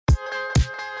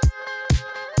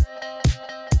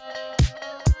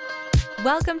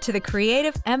Welcome to the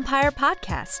Creative Empire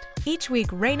Podcast. Each week,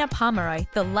 Raina Pomeroy,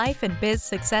 the life and biz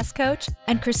success coach,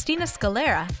 and Christina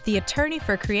Scalera, the attorney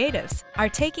for creatives, are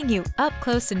taking you up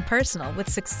close and personal with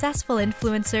successful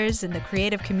influencers in the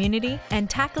creative community and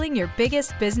tackling your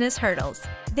biggest business hurdles.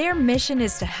 Their mission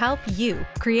is to help you,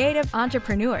 creative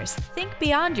entrepreneurs, think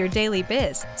beyond your daily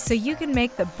biz so you can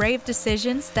make the brave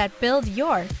decisions that build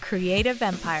your creative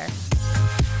empire.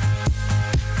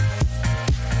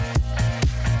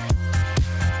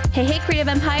 Hey, Creative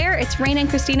Empire, it's Raina and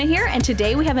Christina here, and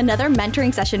today we have another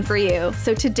mentoring session for you.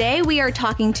 So today we are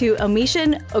talking to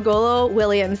Omishan Ogholoh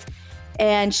Williams,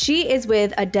 and she is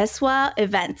with Adeswa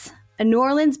Events, a New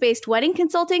Orleans-based wedding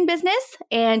consulting business,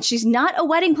 and she's not a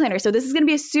wedding planner, so this is going to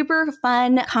be a super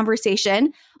fun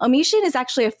conversation. Omishan is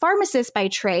actually a pharmacist by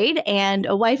trade and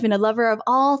a wife and a lover of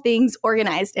all things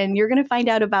organized, and you're going to find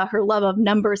out about her love of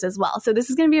numbers as well. So this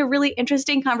is going to be a really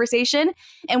interesting conversation,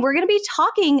 and we're going to be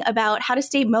talking about how to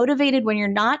stay motivated when you're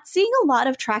not seeing a lot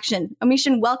of traction.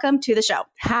 Omishan, welcome to the show.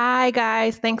 Hi,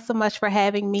 guys. Thanks so much for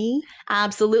having me.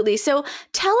 Absolutely. So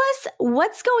tell us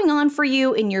what's going on for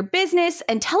you in your business,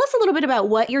 and tell us a little bit about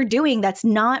what you're doing that's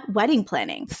not wedding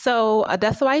planning. So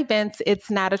Adeswa Events, it's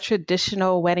not a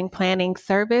traditional wedding planning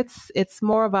service. It's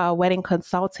more of a wedding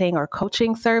consulting or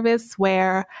coaching service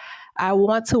where I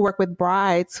want to work with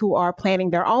brides who are planning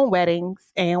their own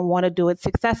weddings and want to do it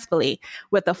successfully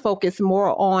with a focus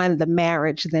more on the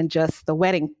marriage than just the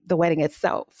wedding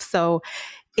itself. So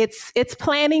it's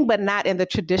planning, but not in the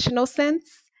traditional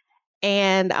sense.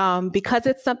 And because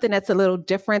it's something that's a little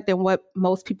different than what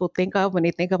most people think of when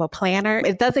they think of a planner,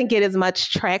 it doesn't get as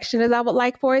much traction as I would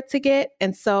like for it to get.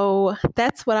 And so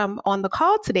that's what I'm on the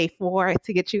call today for,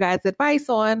 to get you guys advice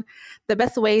on the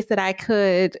best ways that I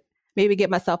could maybe get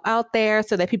myself out there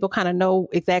so that people kind of know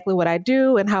exactly what I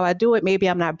do and how I do it. Maybe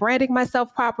I'm not branding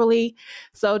myself properly.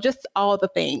 So just all the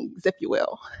things, if you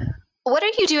will. What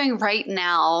are you doing right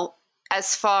now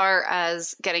as far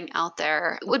as getting out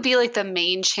there? Would be like the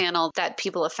main channel that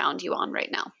people have found you on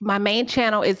right now? My main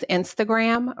channel is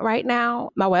Instagram right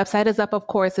now. My website is up, of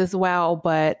course, as well,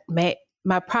 but my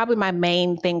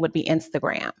main thing would be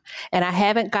Instagram. And I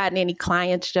haven't gotten any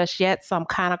clients just yet, so I'm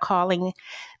kind of calling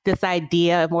this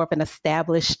idea more of an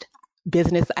established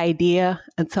business idea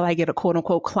until I get a quote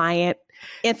unquote client.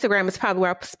 Instagram is probably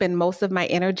where I spend most of my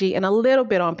energy, and a little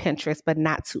bit on Pinterest, but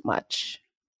not too much.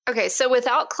 Okay, so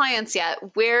without clients yet,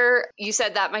 where you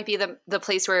said that might be the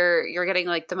place where you're getting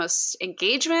like the most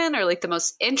engagement or like the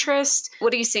most interest.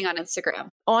 What are you seeing on Instagram?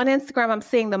 On Instagram, I'm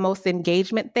seeing the most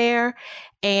engagement there.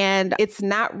 And it's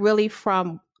not really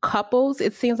from couples.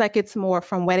 It seems like it's more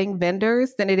from wedding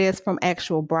vendors than it is from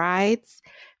actual brides,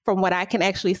 from what I can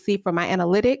actually see from my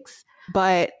analytics.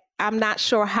 But I'm not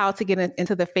sure how to get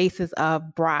into the faces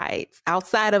of brides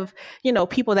outside of,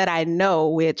 people that I know,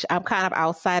 which I'm kind of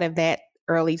outside of that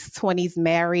early 20s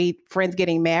married, friends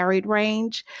getting married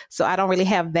range. So I don't really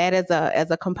have that as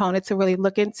a component to really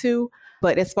look into.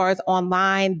 But as far as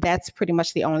online, that's pretty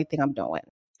much the only thing I'm doing.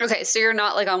 Okay, so you're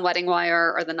not like on Wedding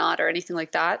Wire or The Knot or anything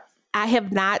like that? I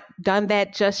have not done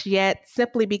that just yet,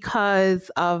 simply because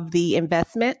of the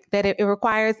investment that it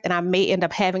requires. And I may end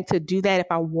up having to do that if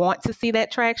I want to see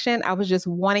that traction. I was just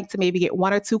wanting to maybe get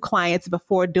one or two clients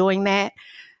before doing that,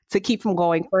 to keep from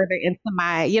going further into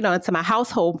my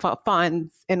household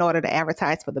funds in order to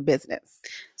advertise for the business.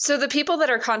 So the people that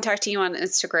are contacting you on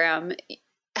Instagram,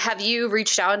 have you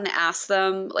reached out and asked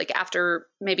them, like after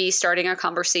maybe starting a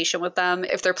conversation with them,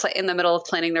 if they're in the middle of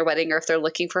planning their wedding or if they're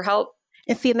looking for help?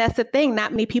 And see, and that's the thing.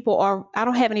 Not many people I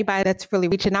don't have anybody that's really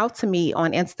reaching out to me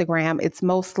on Instagram. It's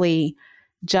mostly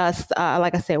just,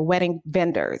 like I said, wedding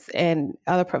vendors and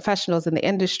other professionals in the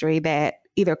industry that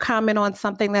either comment on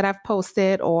something that I've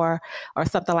posted or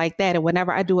something like that. And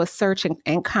whenever I do a search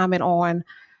and comment on,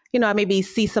 I maybe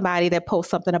see somebody that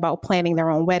posts something about planning their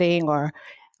own wedding or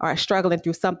struggling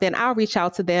through something, I'll reach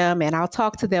out to them and I'll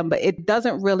talk to them, but it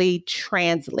doesn't really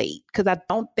translate because I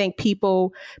don't think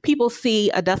people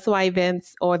see Adeswa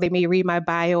Events, or they may read my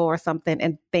bio or something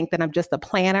and think that I'm just a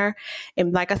planner.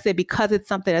 And like I said, because it's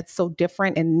something that's so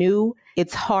different and new,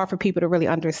 it's hard for people to really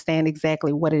understand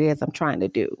exactly what it is I'm trying to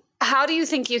do. How do you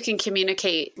think you can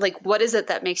communicate? Like, what is it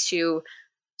that makes you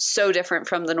so different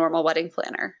from the normal wedding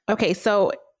planner? Okay,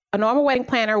 so a normal wedding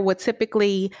planner would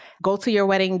typically go to your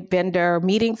wedding vendor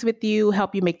meetings with you,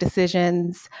 help you make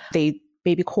decisions. They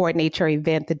maybe coordinate your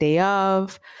event the day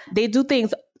of. They do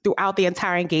things throughout the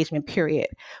entire engagement period.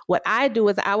 What I do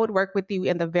is I would work with you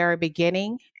in the very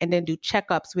beginning and then do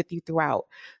checkups with you throughout.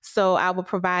 So I would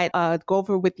go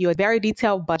over with you a very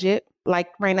detailed budget. Like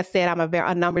Raina said, I'm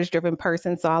a numbers driven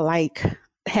person. So I like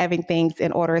having things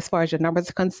in order as far as your numbers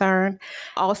are concerned.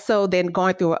 Also, then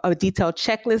going through a detailed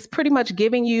checklist, pretty much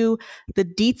giving you the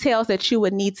details that you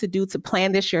would need to do to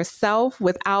plan this yourself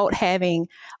without having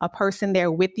a person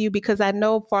there with you. Because I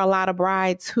know for a lot of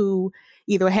brides who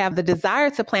either have the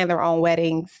desire to plan their own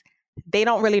weddings, they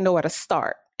don't really know where to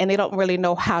start and they don't really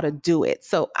know how to do it.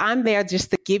 So I'm there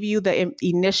just to give you the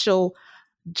initial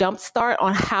jump start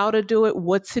on how to do it,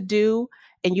 what to do,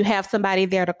 and you have somebody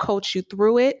there to coach you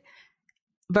through it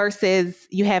versus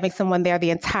you having someone there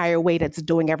the entire way that's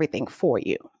doing everything for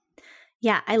you.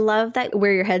 Yeah, I love that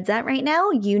where your head's at right now.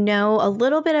 You know a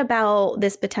little bit about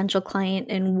this potential client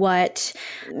and what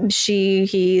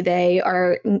they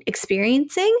are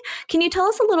experiencing. Can you tell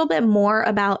us a little bit more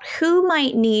about who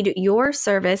might need your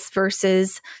service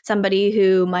versus somebody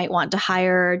who might want to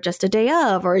hire just a day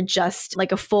of or just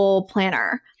like a full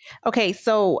planner? Okay,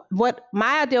 so what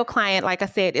my ideal client, like I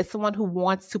said, is someone who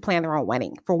wants to plan their own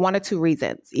wedding for one or two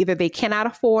reasons. Either they cannot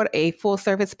afford a full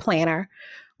service planner,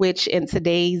 which in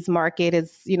today's market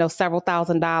is, several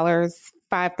 $1,000s.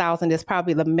 $5,000 is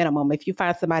probably the minimum. If you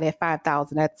find somebody at $5,000,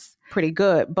 that's pretty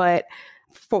good. But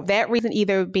for that reason,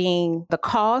 either being the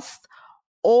cost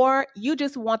or you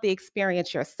just want the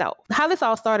experience yourself. How this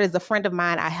all started is a friend of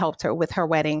mine, I helped her with her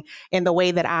wedding in the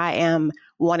way that I am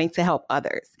wanting to help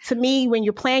others. To me, when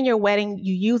you plan your wedding,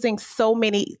 you're using so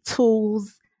many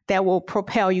tools that will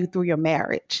propel you through your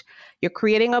marriage. You're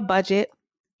creating a budget,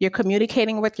 you're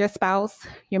communicating with your spouse,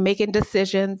 you're making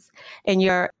decisions, and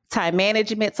your time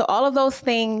management. So all of those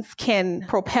things can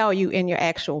propel you in your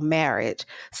actual marriage.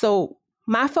 So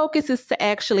my focus is to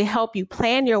actually help you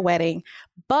plan your wedding,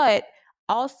 but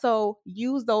also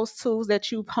use those tools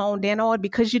that you've honed in on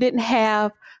because you didn't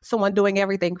have someone doing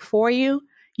everything for you.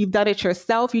 You've done it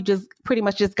yourself. You just pretty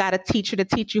much just got a teacher to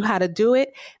teach you how to do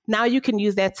it. Now you can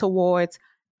use that towards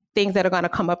things that are going to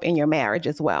come up in your marriage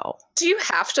as well. Do you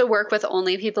have to work with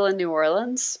only people in New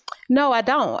Orleans? No, I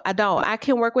don't. I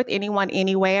can work with anyone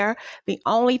anywhere. The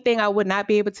only thing I would not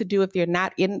be able to do if you're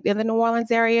not in the New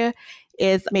Orleans area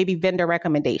is maybe vendor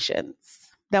recommendations.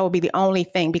 That would be the only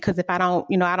thing, because if I don't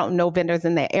know vendors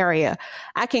in that area,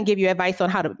 I can give you advice on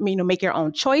how to, make your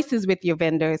own choices with your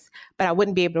vendors, but I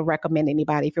wouldn't be able to recommend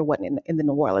anybody if you're wasn't in the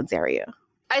New Orleans area.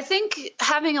 I think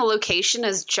having a location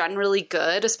is generally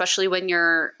good, especially when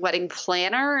you're wedding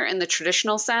planner in the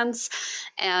traditional sense,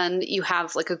 and you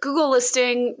have like a Google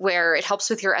listing where it helps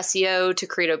with your SEO to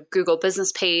create a Google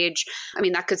business page. I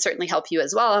mean, that could certainly help you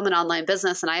as well. I'm an online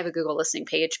business and I have a Google listing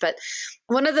page, but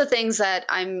one of the things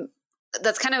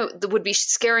that's kind of would be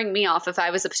scaring me off if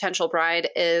I was a potential bride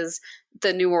is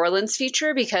the New Orleans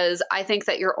feature, because I think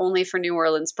that you're only for New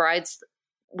Orleans brides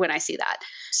when I see that.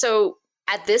 So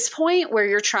at this point where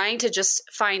you're trying to just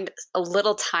find a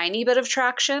little tiny bit of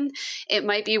traction, it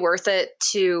might be worth it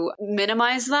to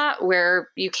minimize that where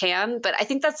you can. But I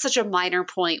think that's such a minor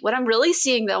point. What I'm really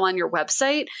seeing though on your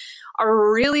website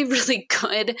are really, really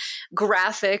good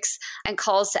graphics and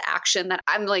calls to action that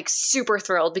I'm like super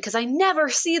thrilled because I never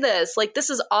see this. Like, this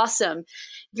is awesome.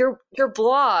 Your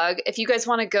blog, if you guys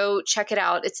want to go check it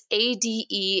out, it's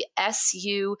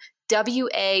ADESUWA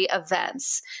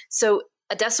events. So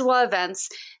Adesuwa Events.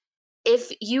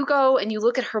 If you go and you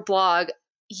look at her blog,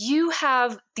 you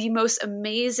have the most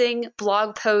amazing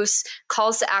blog posts,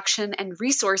 calls to action, and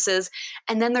resources,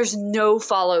 and then there's no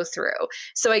follow through.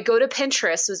 So I go to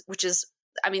Pinterest, which is,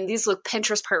 these look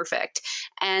Pinterest perfect,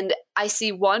 and I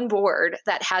see one board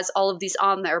that has all of these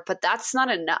on there, but that's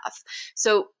not enough.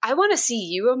 So I want to see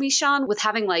you, Omishan, with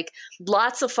having like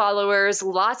lots of followers,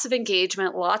 lots of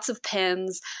engagement, lots of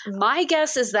pins. My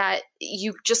guess is that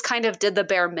you just kind of did the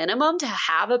bare minimum to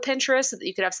have a Pinterest so that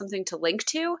you could have something to link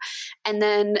to. And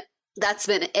then that's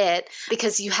been it,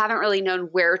 because you haven't really known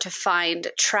where to find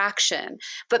traction.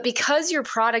 But because your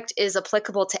product is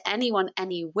applicable to anyone,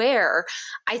 anywhere,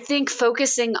 I think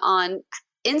focusing on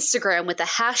Instagram with a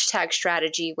hashtag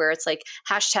strategy where it's like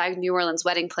hashtag New Orleans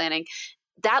wedding planning,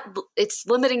 that it's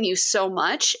limiting you so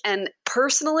much. And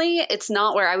personally, it's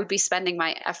not where I would be spending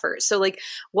my effort. So like,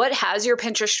 what has your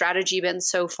Pinterest strategy been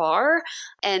so far?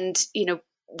 And,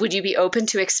 would you be open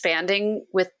to expanding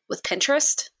with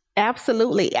Pinterest?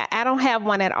 Absolutely. I don't have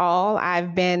one at all.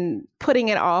 I've been putting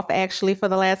it off actually for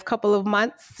the last couple of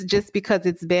months just because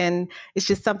it's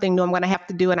just something new I'm going to have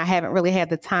to do, and I haven't really had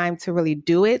the time to really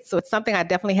do it. So it's something I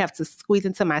definitely have to squeeze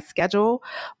into my schedule,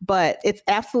 but it's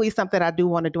absolutely something I do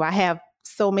want to do. I have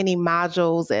so many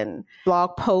modules and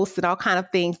blog posts and all kind of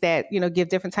things that, give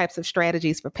different types of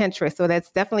strategies for Pinterest. So that's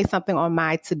definitely something on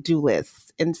my to-do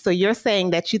list. And so you're saying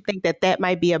that you think that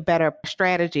might be a better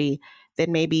strategy than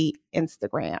maybe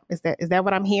Instagram. Is that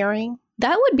what I'm hearing?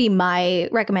 That would be my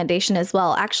recommendation as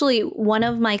well. Actually, one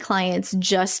of my clients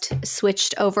just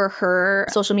switched over her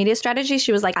social media strategy.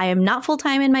 She was like, I am not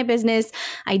full-time in my business.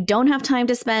 I don't have time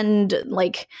to spend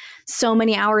like so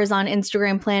many hours on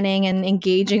Instagram planning and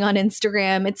engaging on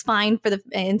Instagram. It's fine for the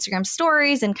Instagram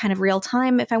stories and kind of real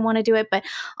time if I want to do it. But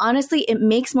honestly, it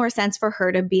makes more sense for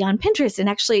her to be on Pinterest. And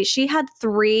actually, she had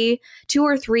two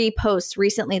or three posts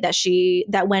recently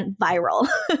that went viral.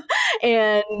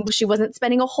 And she wasn't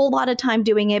spending a whole lot of time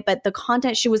doing it, but the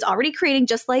content she was already creating,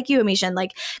 just like you, Omishan,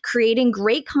 like creating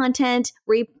great content,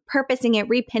 repurposing it,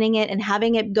 repinning it, and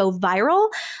having it go viral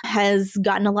has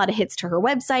gotten a lot of hits to her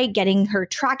website, getting her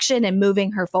traction and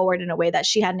moving her forward in a way that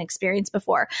she hadn't experienced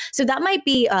before. So that might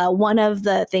be one of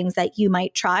the things that you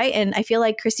might try. And I feel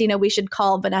like, Christina, we should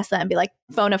call Vanessa and be like,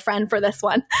 phone a friend for this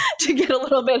one to get a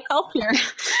little bit help here.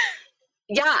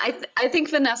 Yeah, I think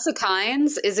Vanessa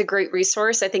Kynes is a great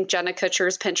resource. I think Jenna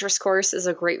Kutcher's Pinterest course is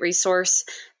a great resource.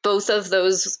 Both of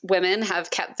those women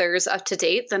have kept theirs up to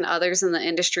date than others in the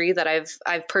industry that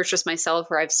I've purchased myself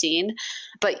or I've seen.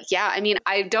 But yeah, I mean,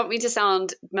 I don't mean to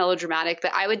sound melodramatic,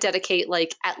 but I would dedicate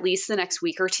like at least the next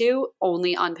week or two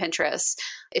only on Pinterest.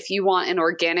 If you want an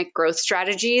organic growth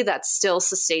strategy that's still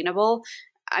sustainable.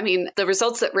 I mean, the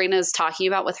results that Raina is talking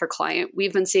about with her client,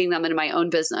 we've been seeing them in my own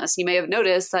business. You may have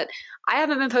noticed that I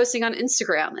haven't been posting on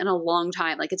Instagram in a long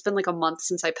time. Like it's been like a month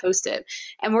since I posted,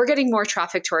 and we're getting more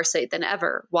traffic to our site than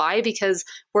ever. Why? Because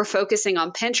we're focusing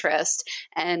on Pinterest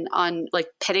and on like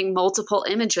pinning multiple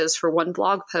images for one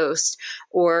blog post,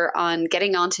 or on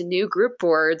getting onto new group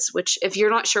boards, which if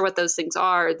you're not sure what those things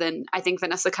are, then I think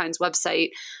Vanessa Kynes' website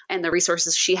and the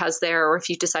resources she has there, or if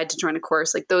you decide to join a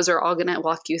course, like those are all going to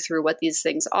walk you through what these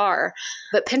things are.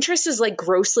 But Pinterest is like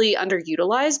grossly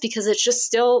underutilized because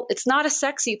it's not a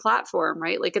sexy platform,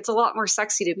 right? Like it's a lot more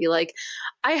sexy to be like,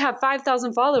 I have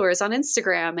 5,000 followers on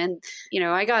Instagram and,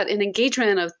 I got an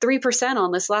engagement of 3%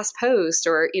 on this last post,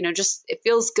 or, just it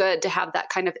feels good to have that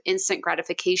kind of instant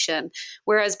gratification.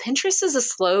 Whereas Pinterest is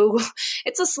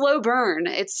it's a slow burn.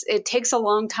 It takes a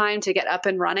long time to get up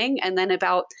and running. And then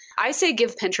I say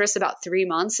give Pinterest about 3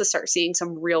 months to start seeing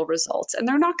some real results. And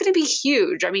they're not going to be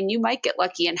huge. I mean, you might get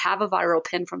lucky and have a viral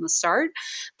pin from the start,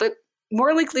 but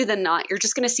more likely than not, you're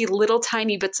just going to see little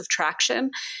tiny bits of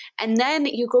traction. And then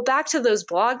you go back to those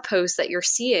blog posts that you're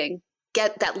seeing,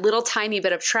 get that little tiny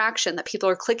bit of traction that people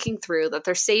are clicking through, that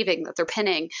they're saving, that they're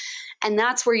pinning. And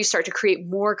that's where you start to create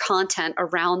more content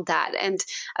around that. And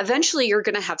eventually you're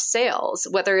going to have sales,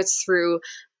 whether it's through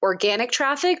organic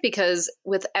traffic, because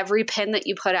with every pin that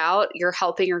you put out, you're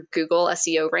helping your Google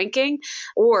SEO ranking.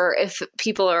 Or if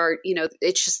people are,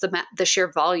 it's just the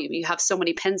sheer volume. You have so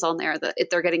many pins on there that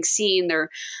they're getting seen,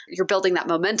 you're building that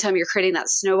momentum, you're creating that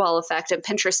snowball effect, and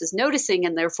Pinterest is noticing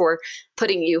and therefore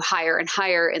putting you higher and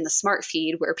higher in the smart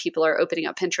feed where people are opening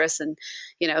up Pinterest and,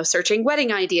 searching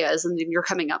wedding ideas, and then you're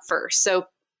coming up first. So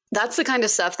that's the kind of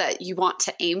stuff that you want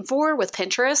to aim for with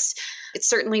Pinterest. It's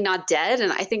certainly not dead.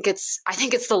 And I think it's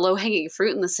the low-hanging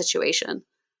fruit in this situation.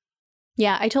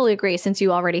 Yeah, I totally agree, since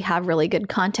you already have really good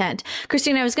content.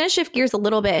 Christina, I was going to shift gears a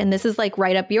little bit, and this is like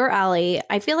right up your alley.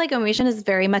 I feel like Omishan is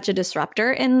very much a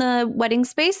disruptor in the wedding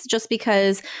space, just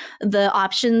because the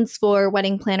options for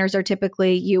wedding planners are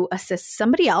typically you assist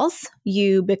somebody else,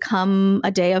 you become a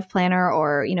day of planner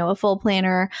or, a full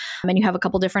planner, and you have a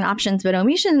couple different options. But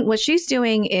Omishan, what she's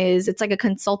doing is it's like a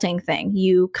consulting thing.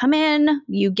 You come in,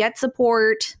 you get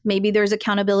support, maybe there's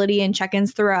accountability and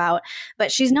check-ins throughout, but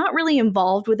she's not really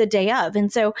involved with the day of.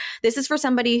 And so this is for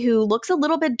somebody who looks a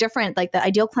little bit different. Like the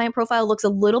ideal client profile looks a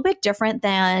little bit different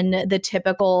than the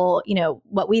typical,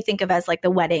 what we think of as like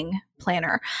the wedding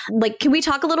planner. Like, can we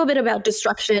talk a little bit about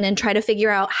disruption and try to figure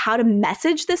out how to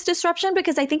message this disruption?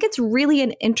 Because I think it's really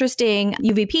an interesting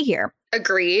UVP here.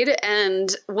 Agreed.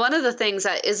 And one of the things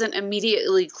that isn't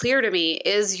immediately clear to me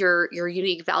is your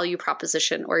unique value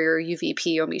proposition, or your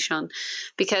UVP, Omishan,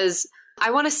 because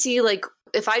I want to see, like,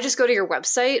 if I just go to your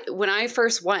website, when I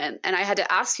first went, and I had to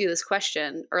ask you this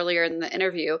question earlier in the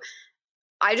interview,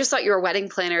 I just thought you were a wedding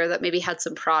planner that maybe had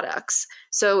some products.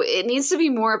 So it needs to be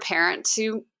more apparent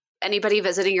to anybody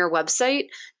visiting your website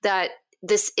that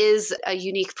this is a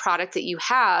unique product that you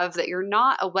have, that you're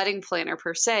not a wedding planner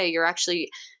per se. You're actually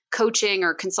coaching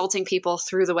or consulting people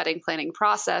through the wedding planning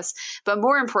process. But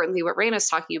more importantly, what Raina's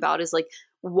talking about is like,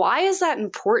 why is that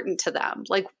important to them?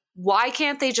 Like, why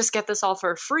can't they just get this all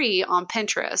for free on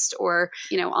Pinterest or,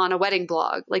 on a wedding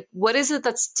blog? Like, what is it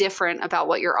that's different about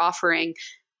what you're offering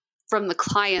from the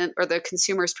client or the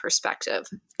consumer's perspective?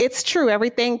 It's true.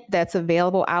 Everything that's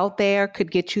available out there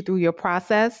could get you through your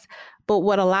process. But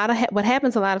what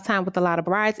happens a lot of time with a lot of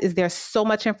brides is there's so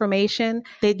much information,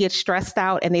 they get stressed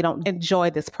out and they don't enjoy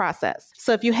this process.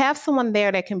 So if you have someone there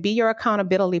that can be your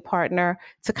accountability partner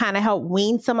to kind of help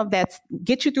wean some of that,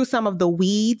 get you through some of the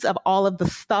weeds of all of the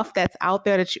stuff that's out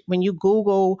there that when you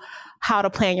Google how to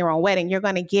plan your own wedding, you're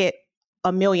going to get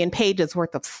a million pages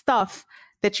worth of stuff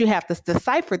that you have to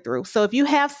decipher through. So if you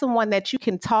have someone that you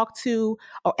can talk to,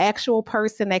 or actual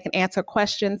person that can answer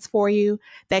questions for you,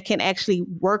 that can actually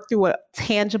work through a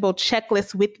tangible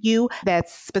checklist with you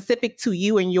that's specific to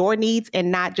you and your needs and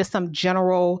not just some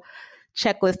general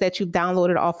checklist that you've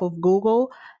downloaded off of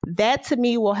Google, that to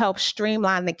me will help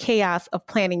streamline the chaos of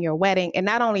planning your wedding. And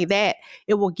not only that,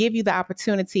 it will give you the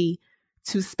opportunity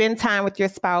to spend time with your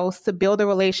spouse, to build a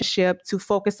relationship, to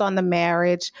focus on the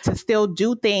marriage, to still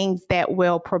do things that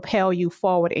will propel you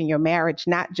forward in your marriage,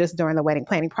 not just during the wedding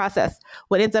planning process.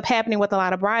 What ends up happening with a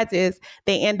lot of brides is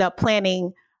they end up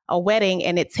planning a wedding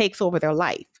and it takes over their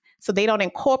life. So they don't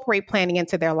incorporate planning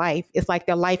into their life. It's like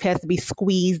their life has to be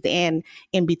squeezed in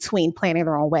between planning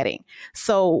their own wedding.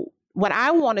 So what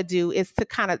I want to do is to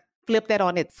kind of flip that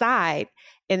on its side.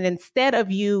 And instead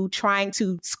of you trying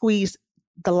to squeeze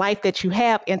the life that you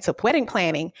have into wedding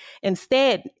planning,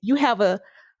 instead you have a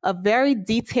very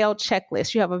detailed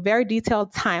checklist. You have a very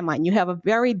detailed timeline. You have a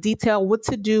very detailed what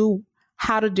to do,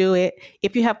 how to do it.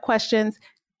 If you have questions,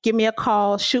 give me a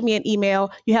call, shoot me an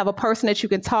email. You have a person that you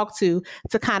can talk to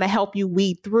kind of help you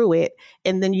weed through it.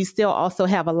 And then you still also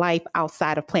have a life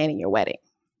outside of planning your wedding.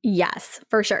 Yes,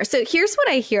 for sure. So here's what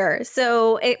I hear.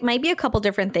 So it might be a couple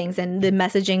different things and the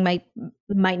messaging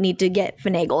might need to get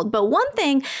finagled. But one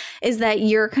thing is that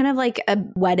you're kind of like a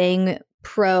wedding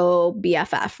pro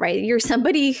BFF, right? You're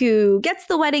somebody who gets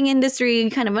the wedding industry,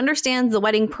 kind of understands the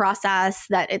wedding process,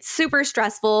 that it's super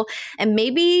stressful. And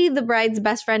maybe the bride's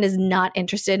best friend is not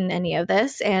interested in any of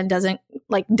this and doesn't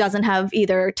have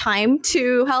either time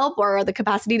to help or the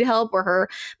capacity to help, or her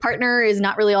partner is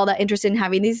not really all that interested in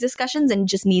having these discussions and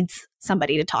just needs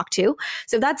somebody to talk to.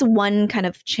 So that's one kind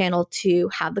of channel to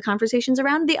have the conversations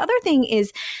around. The other thing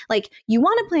is, like, you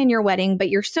want to plan your wedding, but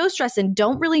you're so stressed and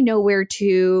don't really know where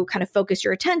to kind of focus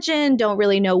your attention, don't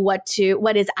really know what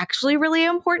is actually really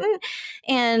important.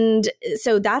 And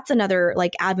so that's another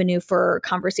like avenue for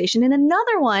conversation. And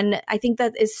another one, I think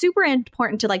that is super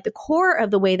important to like the core of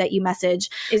the way that you message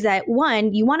is that,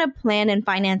 one, you want to plan and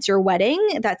finance your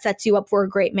wedding that sets you up for a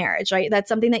great marriage, right? That's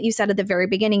something that you said at the very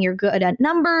beginning. You're good at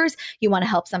numbers. You want to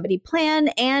help somebody plan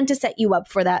and to set you up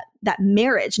for that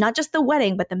marriage, not just the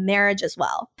wedding, but the marriage as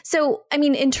well. So, I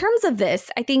mean, in terms of this,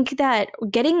 I think that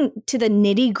getting to the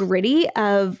nitty gritty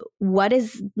of what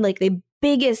is like the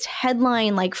biggest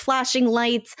headline, like flashing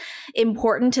lights,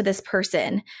 important to this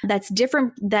person, that's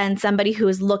different than somebody who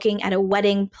is looking at a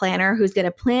wedding planner who's going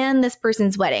to plan this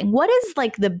person's wedding. What is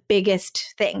like the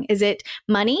biggest thing? Is it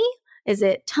money? Is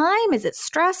it time? Is it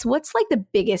stress? What's like the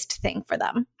biggest thing for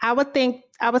them? I would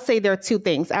say there are two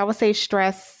things. I would say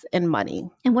stress and money.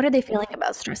 And what are they feeling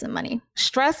about stress and money?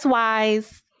 Stress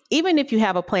wise, even if you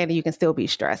have a planner, you can still be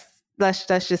stressed. Let's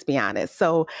just be honest.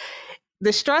 So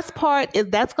the stress part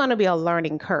that's going to be a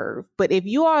learning curve. But if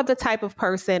you are the type of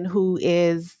person who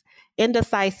is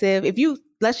indecisive,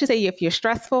 let's just say if you're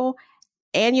stressful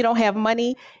and you don't have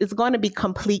money, it's going to be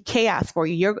complete chaos for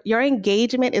you. Your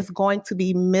engagement is going to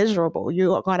be miserable.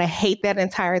 You're going to hate that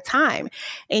entire time.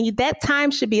 And that time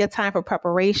should be a time for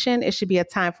preparation. It should be a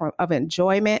time of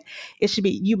enjoyment. It should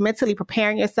be you mentally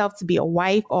preparing yourself to be a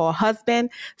wife or a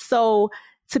husband. So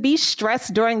to be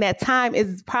stressed during that time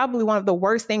is probably one of the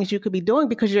worst things you could be doing,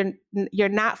 because you're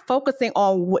not focusing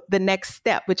on the next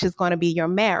step, which is going to be your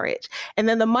marriage. And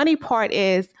then the money part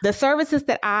is the services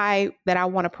that I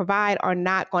want to provide are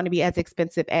not going to be as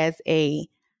expensive as a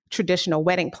traditional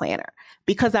wedding planner,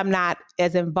 because I'm not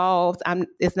as involved.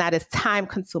 It's not as time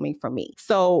consuming for me.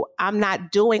 So I'm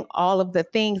not doing all of the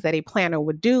things that a planner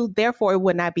would do. Therefore, it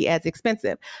would not be as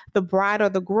expensive. The bride or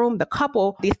the groom, the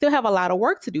couple, they still have a lot of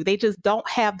work to do. They just don't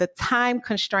have the time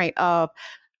constraint of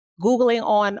Googling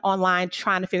online,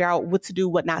 trying to figure out what to do,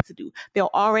 what not to do.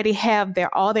 They'll already have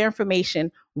all their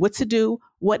information, what to do,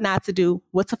 what not to do,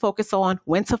 what to focus on,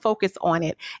 when to focus on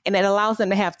it. And it allows them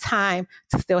to have time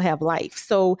to still have life.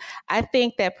 So I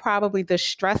think that probably the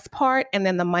stress part and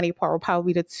then the money part will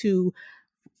probably be the two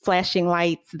flashing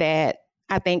lights that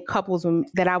I think couples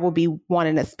that I will be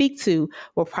wanting to speak to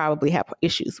will probably have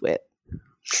issues with.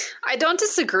 I don't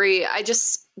disagree.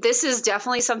 This is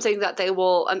definitely something that they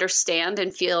will understand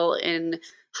and feel in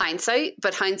hindsight,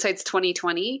 but hindsight's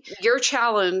 2020. Your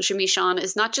challenge, Omishan,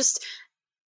 is not just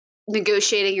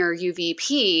negotiating your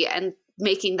UVP and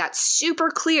making that super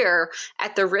clear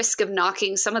at the risk of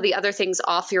knocking some of the other things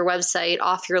off your website,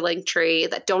 off your link tree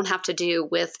that don't have to do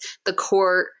with the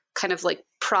core kind of like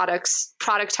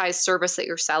productized service that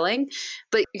you're selling.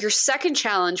 But your second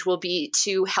challenge will be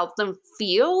to help them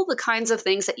feel the kinds of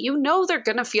things that you know they're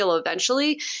going to feel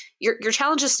eventually. Your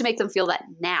challenge is to make them feel that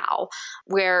now,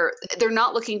 where they're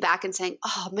not looking back and saying,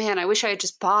 oh man, I wish I had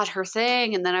just bought her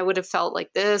thing and then I would have felt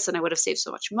like this and I would have saved so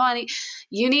much money.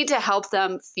 You need to help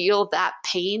them feel that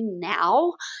pain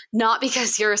now, not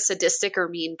because you're a sadistic or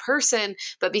mean person,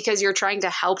 but because you're trying to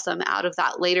help them out of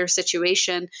that later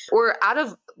situation, or out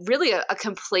of really a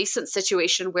complacent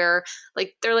situation where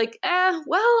like they're like,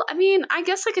 well, I mean, I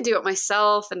guess I could do it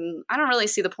myself and I don't really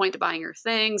see the point to buying your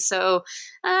thing. So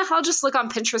I'll just look on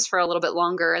Pinterest for a little bit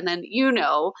longer. And then,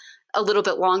 a little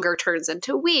bit longer turns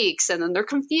into weeks, and then they're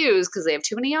confused because they have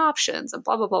too many options and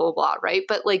blah, blah, blah, blah, blah, right?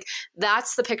 But like,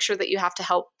 that's the picture that you have to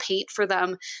help paint for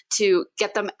them to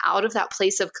get them out of that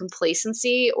place of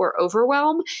complacency or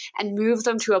overwhelm and move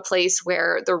them to a place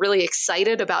where they're really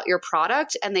excited about your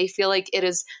product and they feel like it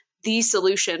is the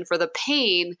solution for the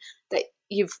pain that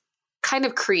you've kind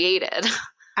of created.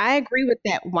 I agree with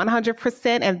that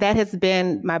 100%. And that has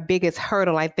been my biggest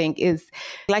hurdle, I think, is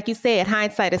like you said,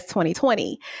 hindsight is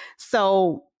 2020.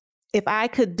 So if I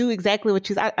could do exactly what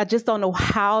I just don't know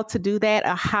how to do that,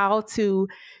 or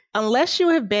unless you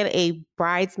have been a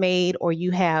bridesmaid or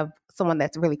you have someone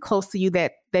that's really close to you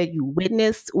that you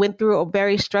went through a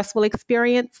very stressful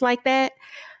experience like that,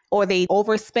 or they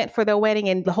overspent for their wedding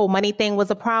and the whole money thing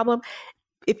was a problem.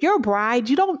 If you're a bride,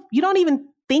 you don't even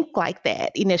think like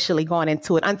that initially going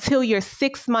into it until you're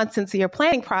 6 months into your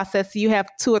planning process. You have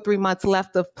 2 or 3 months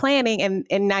left of planning and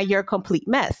now you're a complete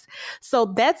mess.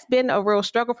 So that's been a real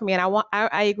struggle for me. And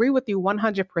I agree with you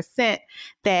 100%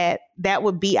 that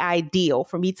would be ideal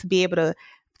for me to be able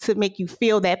to make you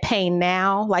feel that pain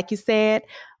now, like you said,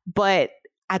 but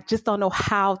I just don't know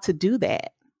how to do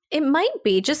that. It might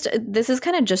be this is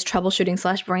kind of just troubleshooting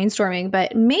 / brainstorming,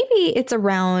 but maybe it's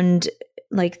around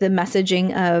like the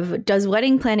messaging of, does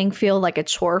wedding planning feel like a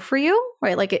chore for you,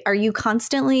 right? Like, are you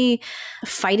constantly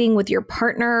fighting with your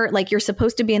partner? Like, you're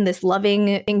supposed to be in this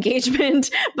loving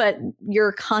engagement, but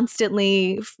you're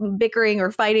constantly bickering or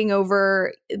fighting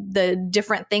over the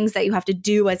different things that you have to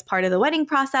do as part of the wedding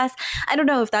process. I don't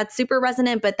know if that's super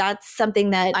resonant, but that's something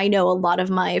that I know a lot of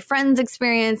my friends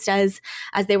experienced as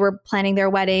they were planning their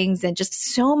weddings, and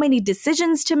just so many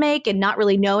decisions to make and not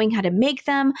really knowing how to make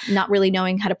them, not really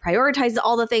knowing how to prioritize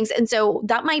all the things. And so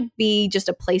that might be just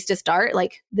a place to start.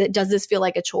 Like, does this feel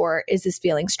like a chore? Is this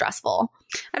feeling stressful?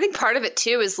 I think part of it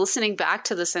too is listening back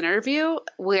to this interview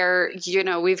where,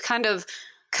 we've kind of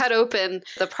cut open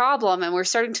the problem and we're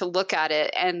starting to look at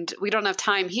it, and we don't have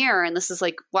time here. And this is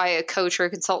like why a coach or a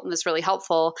consultant is really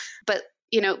helpful. But,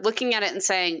 looking at it and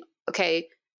saying, okay,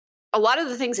 a lot of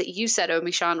the things that you said,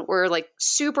 Omishan, were like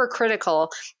super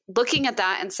critical. Looking at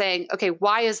that and saying, okay,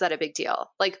 why is that a big deal?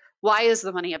 Like, why is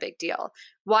the money a big deal?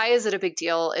 Why is it a big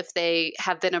deal if they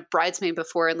have been a bridesmaid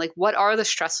before? And like, what are the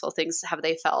stressful things have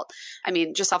they felt? I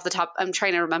mean, just off the top, I'm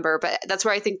trying to remember, but that's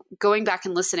where I think going back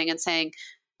and listening and saying,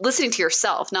 listening to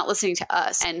yourself, not listening to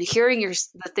us, and hearing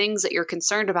the things that you're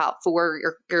concerned about for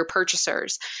your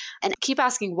purchasers, and keep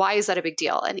asking, why is that a big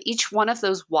deal? And each one of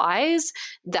those whys,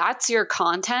 that's your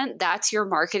content, that's your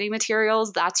marketing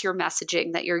materials, that's your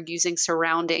messaging that you're using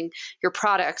surrounding your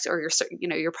product or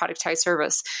your productized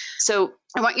service. So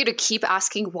I want you to keep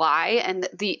asking why, and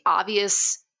the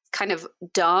obvious kind of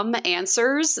dumb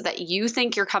answers that you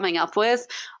think you're coming up with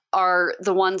are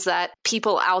the ones that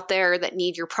people out there that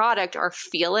need your product are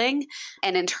feeling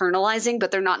and internalizing,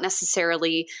 but they're not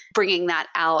necessarily bringing that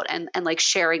out and like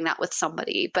sharing that with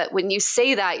somebody. But when you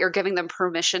say that, you're giving them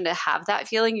permission to have that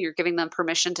feeling. You're giving them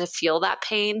permission to feel that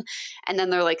pain. And then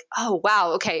they're like, oh,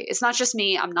 wow, okay, it's not just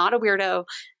me. I'm not a weirdo.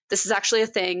 This is actually a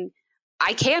thing.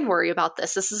 I can worry about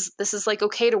this. This is like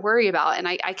okay to worry about. And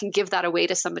I can give that away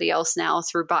to somebody else now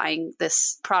through buying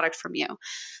this product from you.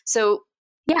 So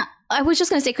yeah, I was just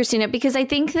going to say, Christina, because I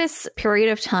think this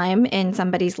period of time in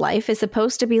somebody's life is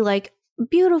supposed to be like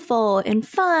beautiful and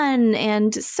fun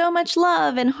and so much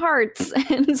love and hearts.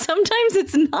 And sometimes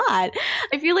it's not.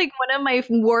 I feel like one of my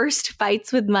worst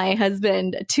fights with my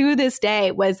husband to this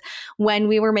day was when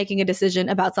we were making a decision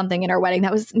about something in our wedding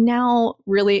that was now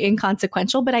really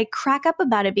inconsequential, but I crack up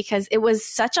about it because it was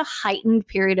such a heightened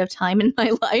period of time in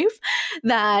my life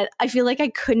that I feel like I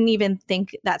couldn't even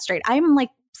think that straight. I'm like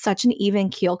such an even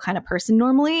keel kind of person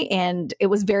normally, and it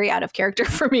was very out of character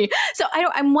for me. So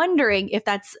I'm wondering if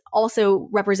that's also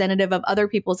representative of other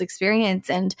people's experience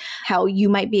and how you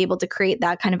might be able to create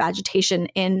that kind of agitation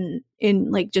in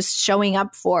like just showing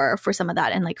up for some of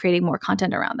that and like creating more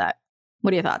content around that.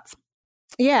 What are your thoughts?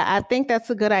 Yeah, I think that's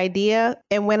a good idea.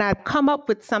 And when I come up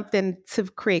with something to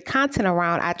create content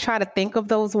around, I try to think of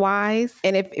those whys.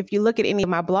 And if you look at any of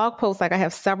my blog posts, like I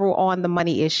have several on the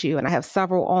money issue and I have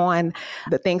several on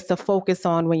the things to focus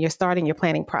on when you're starting your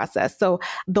planning process. So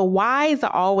the whys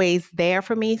are always there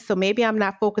for me. So maybe I'm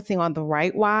not focusing on the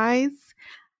right whys.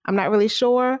 I'm not really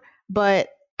sure. But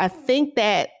I think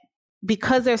that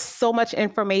because there's so much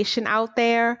information out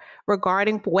there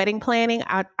regarding wedding planning,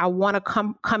 I want to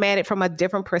come at it from a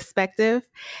different perspective.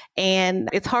 And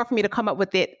it's hard for me to come up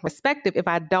with it perspective if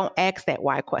I don't ask that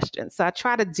why question. So I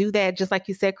try to do that, just like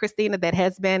you said, Christina, that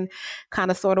has been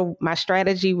kind of sort of my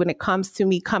strategy when it comes to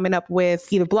me coming up with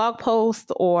either blog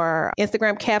posts or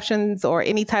Instagram captions or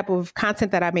any type of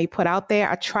content that I may put out there.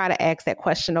 I try to ask that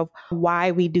question of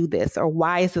why we do this, or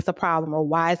why is this a problem, or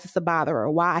why is this a bother,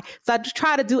 or why. So I just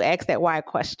try to ask that why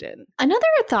question. Another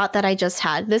thought that I just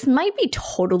had, this might be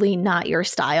totally not your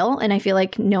style. And I feel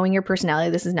like knowing your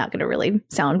personality, this is not going to really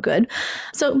sound good.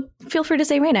 So feel free to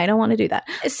say, Raina, I don't want to do that.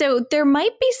 So there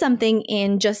might be something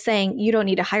in just saying you don't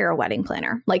need to hire a wedding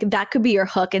planner. Like that could be your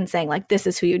hook in saying like, this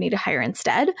is who you need to hire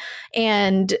instead.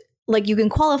 And like you can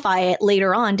qualify it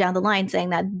later on down the line saying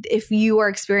that if you are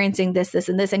experiencing this, this,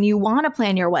 and this, and you want to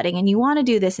plan your wedding and you want to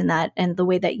do this and that, and the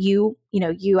way that you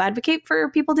advocate for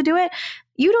people to do it,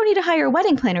 you don't need to hire a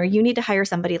wedding planner. You need to hire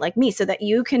somebody like me so that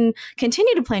you can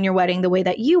continue to plan your wedding the way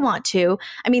that you want to.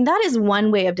 I mean, that is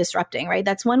one way of disrupting, right?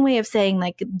 That's one way of saying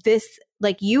like this,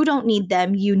 like you don't need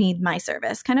them, you need my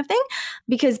service kind of thing,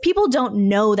 because people don't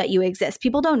know that you exist.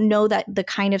 People don't know that the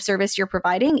kind of service you're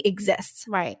providing exists.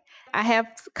 Right. I have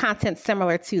content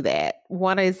similar to that.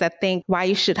 One is, I think, why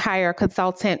you should hire a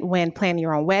consultant when planning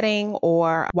your own wedding,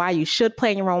 or why you should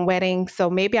plan your own wedding. So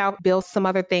maybe I'll build some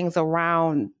other things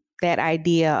around that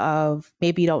idea of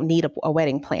maybe you don't need a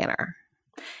wedding planner.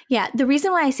 Yeah. The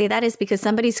reason why I say that is because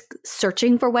somebody's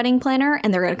searching for wedding planner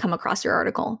and they're going to come across your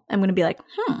article. I'm going to be like,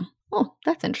 oh,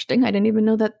 that's interesting. I didn't even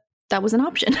know that was an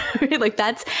option. Like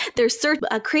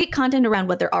create content around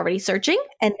what they're already searching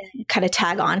and kind of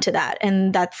tag on to that.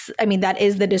 And that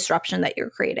is the disruption that you're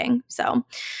creating. So,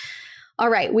 all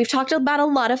right. We've talked about a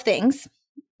lot of things.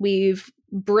 We've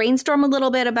brainstormed a little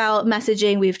bit about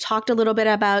messaging. We've talked a little bit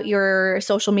about your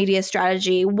social media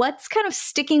strategy. What's kind of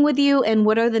sticking with you and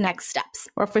what are the next steps?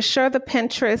 Well, for sure,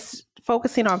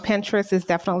 focusing on Pinterest is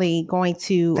definitely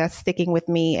that's sticking with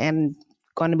me and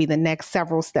going to be the next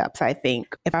several steps, I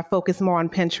think. If I focus more on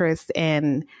Pinterest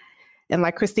and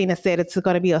like Christina said, it's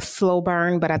going to be a slow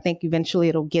burn, but I think eventually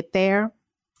it'll get there.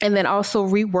 And then also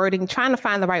rewording, trying to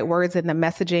find the right words in the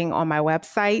messaging on my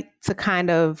website to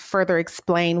kind of further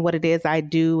explain what it is I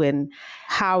do and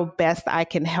how best I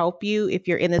can help you if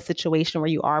you're in a situation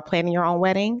where you are planning your own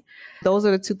wedding. Those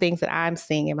are the two things that I'm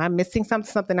seeing. Am I missing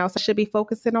something else I should be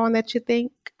focusing on that you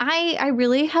think? I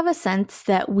really have a sense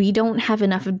that we don't have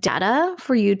enough data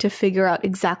for you to figure out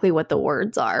exactly what the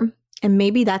words are. And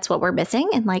maybe that's what we're missing.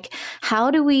 And like,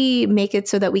 how do we make it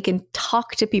so that we can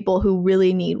talk to people who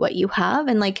really need what you have?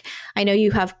 And like, I know you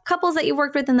have couples that you've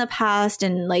worked with in the past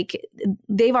and like,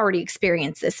 they've already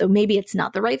experienced this. So maybe it's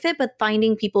not the right fit, but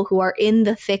finding people who are in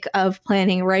the thick of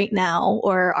planning right now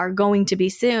or are going to be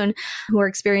soon, who are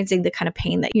experiencing the kind of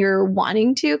pain that you're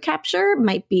wanting to capture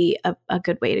might be a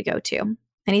good way to go to.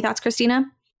 Any thoughts, Christina?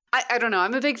 I don't know.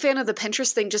 I'm a big fan of the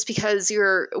Pinterest thing just because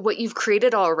what you've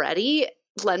created already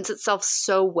lends itself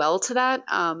so well to that.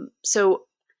 So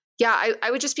yeah,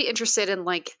 I would just be interested in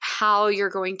like how you're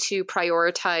going to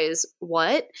prioritize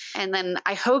what. And then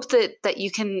I hope that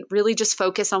you can really just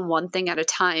focus on one thing at a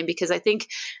time, because I think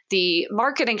the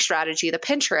marketing strategy, the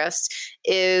Pinterest,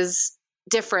 is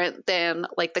different than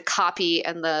like the copy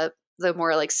and the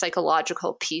more like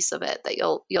psychological piece of it that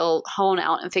you'll hone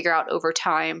out and figure out over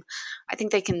time. I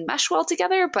think they can mesh well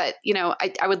together, but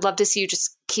I would love to see you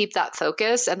just keep that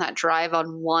focus and that drive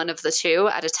on one of the two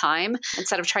at a time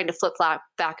instead of trying to flip flop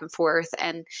back and forth.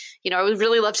 And, I would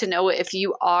really love to know if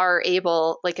you are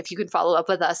able, like if you can follow up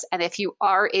with us and if you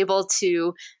are able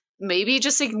to maybe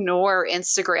just ignore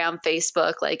Instagram,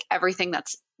 Facebook, like everything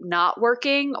that's not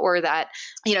working or that,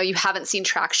 you haven't seen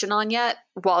traction on yet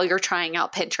while you're trying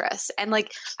out Pinterest. And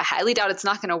like, I highly doubt it's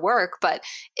not going to work, but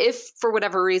if for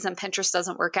whatever reason Pinterest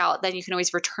doesn't work out, then you can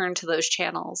always return to those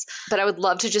channels. But I would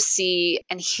love to just see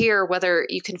and hear whether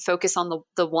you can focus on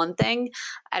the one thing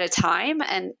at a time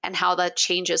and how that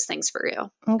changes things for you.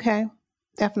 Okay,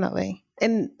 definitely.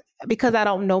 And because I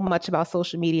don't know much about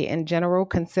social media in general,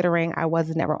 considering I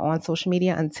was never on social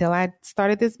media until I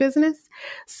started this business.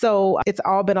 So it's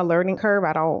all been a learning curve.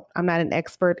 I'm not an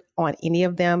expert on any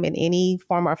of them in any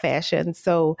form or fashion.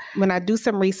 So when I do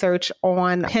some research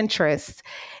on Pinterest,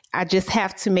 I just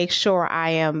have to make sure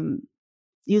I am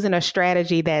using a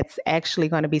strategy that's actually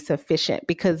going to be sufficient.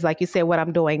 Because like you said, what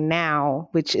I'm doing now,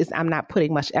 which is I'm not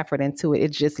putting much effort into it.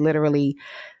 It's just literally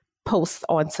posts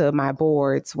onto my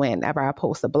boards whenever I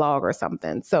post a blog or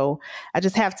something. So I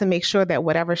just have to make sure that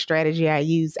whatever strategy I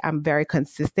use, I'm very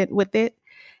consistent with it.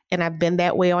 And I've been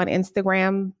that way on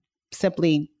Instagram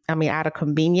simply, out of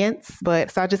convenience.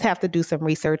 But so I just have to do some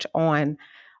research on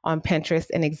Pinterest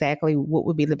and exactly what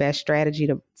would be the best strategy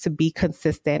to be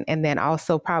consistent. And then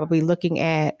also probably looking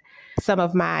at some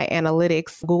of my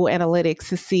analytics, Google Analytics,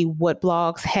 to see what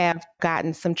blogs have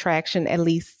gotten some traction, at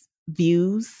least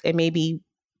views, and maybe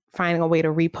finding a way to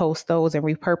repost those and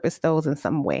repurpose those in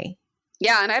some way.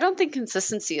 Yeah. And I don't think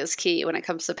consistency is key when it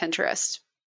comes to Pinterest.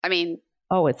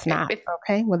 Oh, it's not.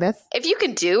 Okay. Well, if you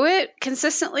can do it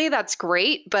consistently, that's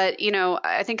great. But,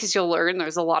 I think as you'll learn,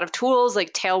 there's a lot of tools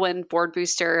like Tailwind, Board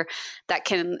Booster that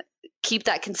can keep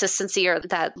that consistency or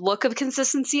that look of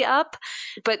consistency up.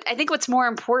 But I think what's more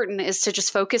important is to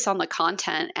just focus on the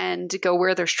content and go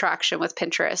where there's traction with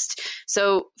Pinterest.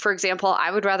 So, for example,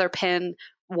 I would rather pin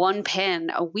one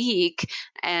pin a week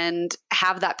and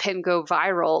have that pin go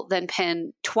viral than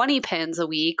pin 20 pins a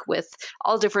week with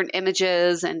all different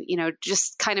images and,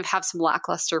 just kind of have some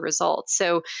lackluster results.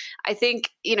 So I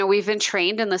think, we've been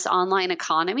trained in this online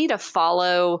economy to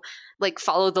follow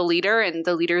the leader, and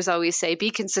the leaders always say, be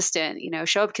consistent,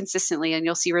 show up consistently and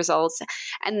you'll see results.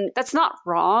 And that's not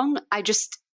wrong. I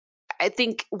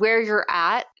think where you're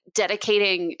at,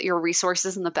 dedicating your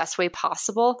resources in the best way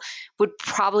possible would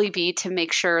probably be to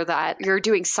make sure that you're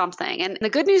doing something. And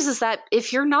the good news is that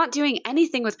if you're not doing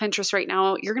anything with Pinterest right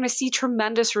now, you're going to see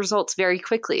tremendous results very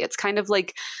quickly. It's kind of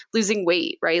like losing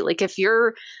weight, right? Like if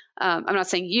you're I'm not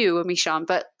saying you, Omishan,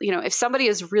 but if somebody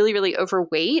is really, really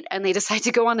overweight and they decide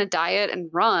to go on a diet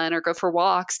and run or go for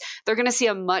walks, they're going to see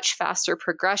a much faster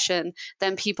progression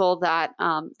than people that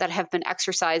have been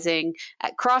exercising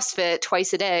at CrossFit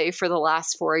twice a day for the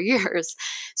last 4 years.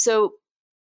 So,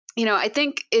 I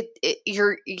think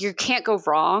you can't go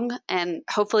wrong, and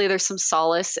hopefully there's some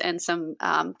solace and some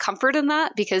comfort in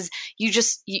that, because you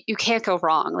can't go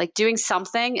wrong. Like doing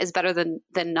something is better than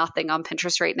nothing on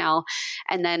Pinterest right now.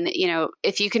 And then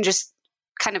if you can just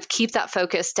kind of keep that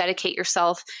focus, dedicate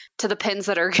yourself to the pins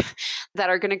that are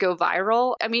going to go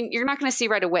viral. You're not going to see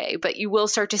right away, but you will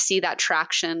start to see that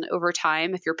traction over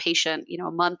time if you're patient.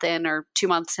 A month in or 2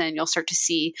 months in, you'll start to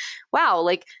see, wow,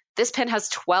 like this pin has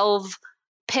 12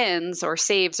 pins or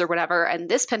saves or whatever, and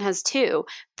this pin has 2.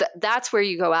 That's where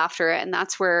you go after it, and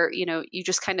that's where you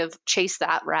just kind of chase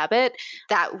that rabbit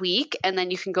that week, and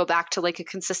then you can go back to like a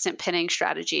consistent pinning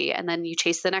strategy, and then you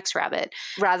chase the next rabbit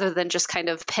rather than just kind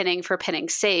of pinning for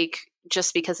pinning's sake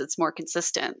just because it's more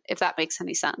consistent, if that makes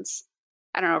any sense.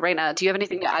 I don't know, Raina, do you have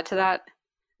anything to add to that?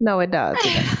 No, it does.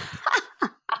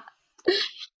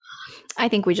 I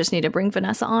think we just need to bring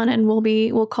Vanessa on and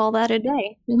we'll call that a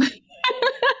day.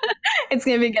 It's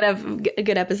going to be a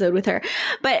good episode with her.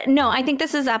 But no, I think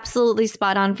this is absolutely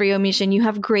spot on for you, Omishan. You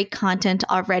have great content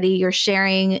already. You're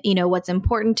sharing, what's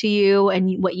important to you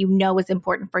and what is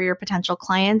important for your potential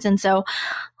clients. And so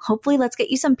hopefully let's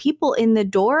get you some people in the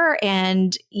door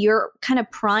and you're kind of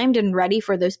primed and ready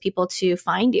for those people to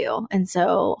find you. And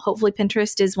so hopefully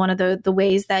Pinterest is one of the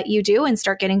ways that you do and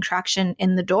start getting traction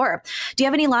in the door. Do you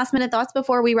have any last minute thoughts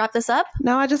before we wrap this up?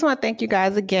 No, I just want to thank you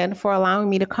guys again for allowing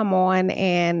me to come on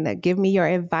and give me your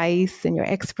advice and your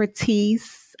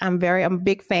expertise. I'm a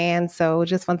big fan. So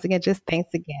once again,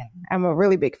 thanks again. I'm a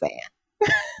really big fan.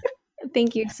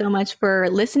 Thank you so much for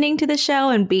listening to the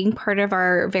show and being part of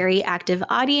our very active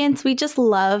audience. We just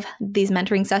love these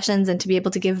mentoring sessions and to be able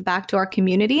to give back to our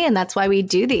community. And that's why we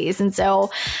do these. And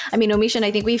so, Omishan, I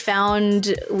think we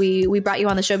brought you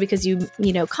on the show because you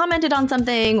commented on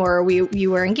something or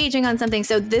you were engaging on something.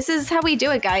 So this is how we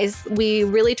do it, guys. We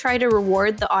really try to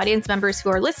reward the audience members who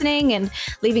are listening and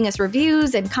leaving us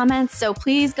reviews and comments. So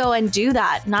please go and do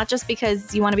that, not just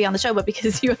because you want to be on the show, but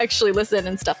because you actually listen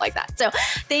and stuff like that. So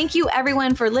thank you,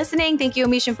 everyone, for listening. Thank you,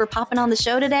 Omishan, for popping on the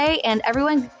show today. And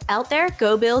everyone out there,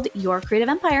 go build your creative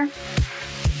empire.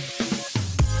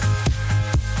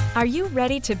 Are you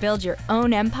ready to build your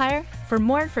own empire? For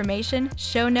more information,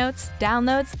 show notes,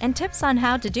 downloads, and tips on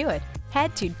how to do it,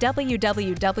 head to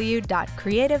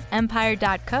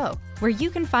www.creativeempire.co, where you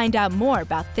can find out more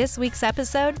about this week's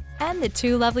episode and the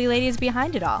 2 lovely ladies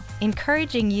behind it all,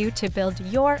 encouraging you to build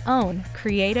your own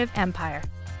creative empire.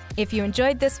 If you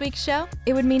enjoyed this week's show,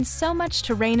 it would mean so much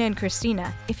to Raina and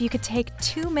Christina if you could take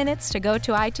 2 minutes to go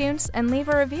to iTunes and leave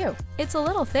a review. It's a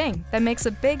little thing that makes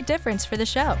a big difference for the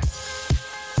show.